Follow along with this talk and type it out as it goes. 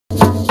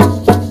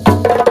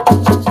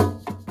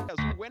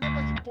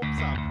Whenever he pops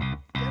up,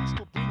 tends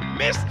to bring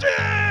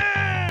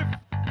mischief!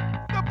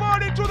 The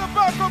ball into the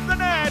back of the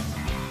net.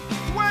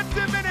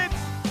 20 minutes,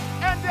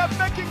 and they're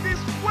making this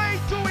way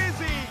too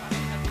easy.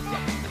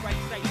 The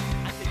right side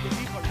and the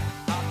delivery.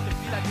 The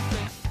Villa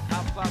defense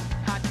have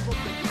had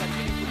problems with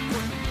dealing with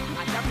crossing,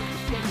 and that will be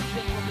the same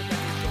problem that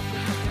they show for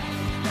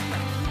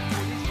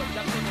this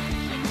production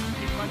efficient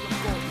in front of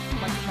goal.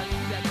 But you can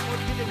see that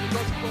not dealing with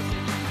those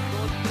crosses,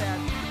 those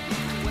players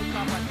need to wake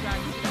up and try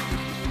and see that they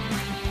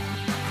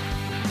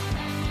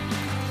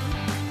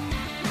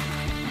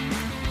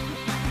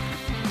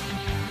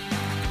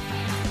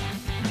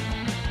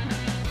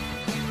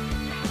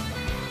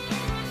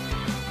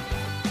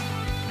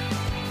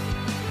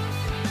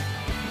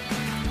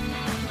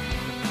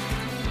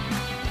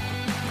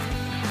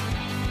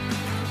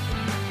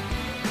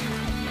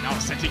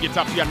setting it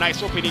up here,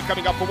 nice opening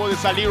coming up for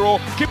Aliro.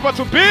 Keeper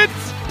to beat,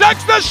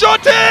 takes the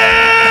shot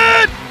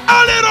in!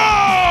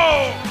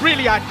 Aliro!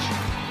 brilliant!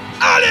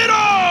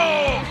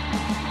 Aliro!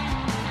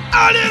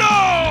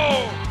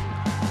 Aliro!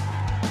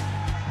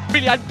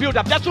 Brilliant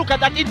build-up. Just look at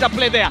that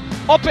interplay there.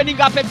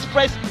 Opening up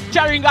express,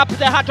 tearing up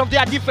the heart of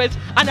their defense,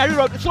 and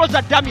Aliro throws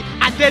a dummy,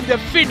 and then the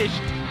finish.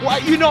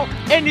 Well, you know,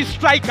 any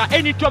striker,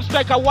 any top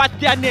striker worth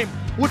their name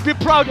would be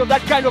proud of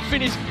that kind of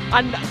finish.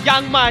 And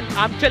young man,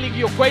 I'm telling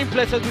you, going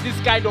places with this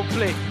kind of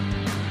play.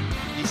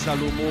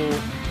 Salomo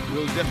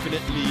will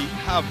definitely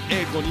have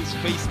egg on his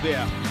face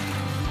there.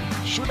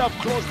 Should have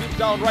closed him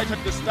down right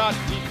at the start,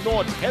 did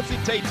not,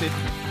 hesitated.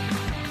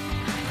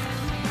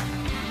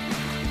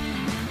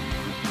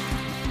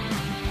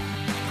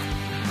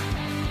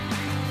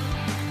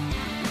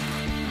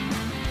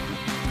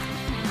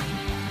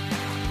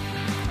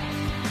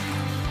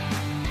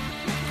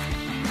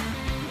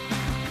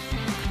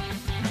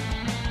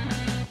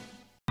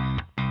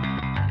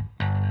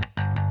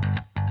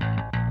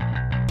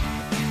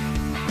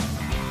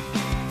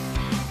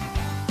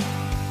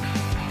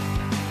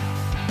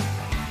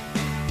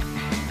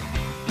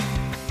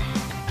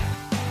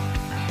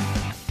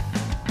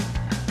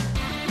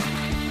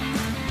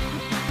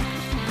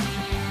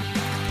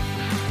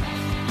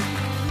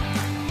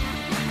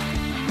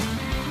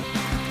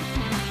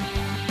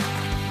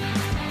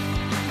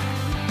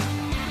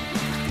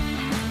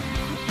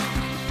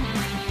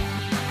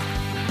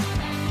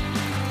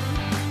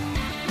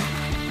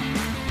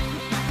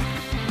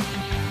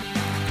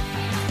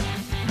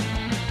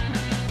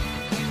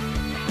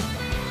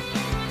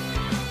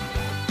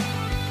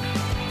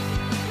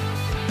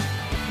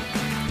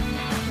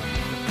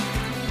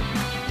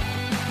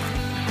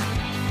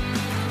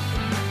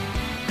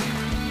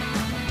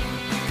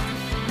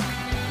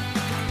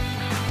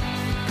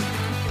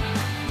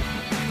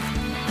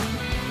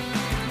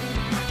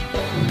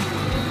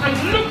 And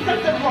look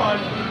at the run,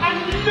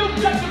 and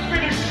look at the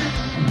finish.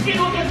 It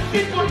was a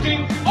simple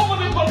thing, over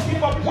the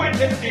goalkeeper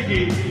pointed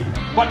Diggy.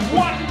 But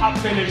what a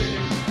finish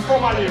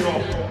from Aliro.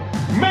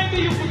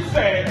 Maybe you could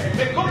say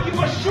the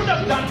goalkeeper should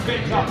have done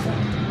better,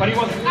 but he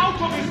was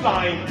out of his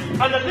line,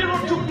 and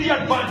Aliro took the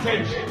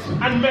advantage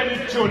and made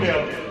it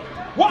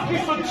 2-0.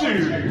 Wakiso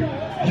 2,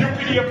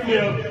 UPDF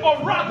 0,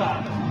 or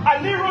rather,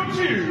 Aliro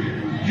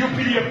 2,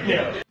 UPDF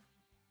 0.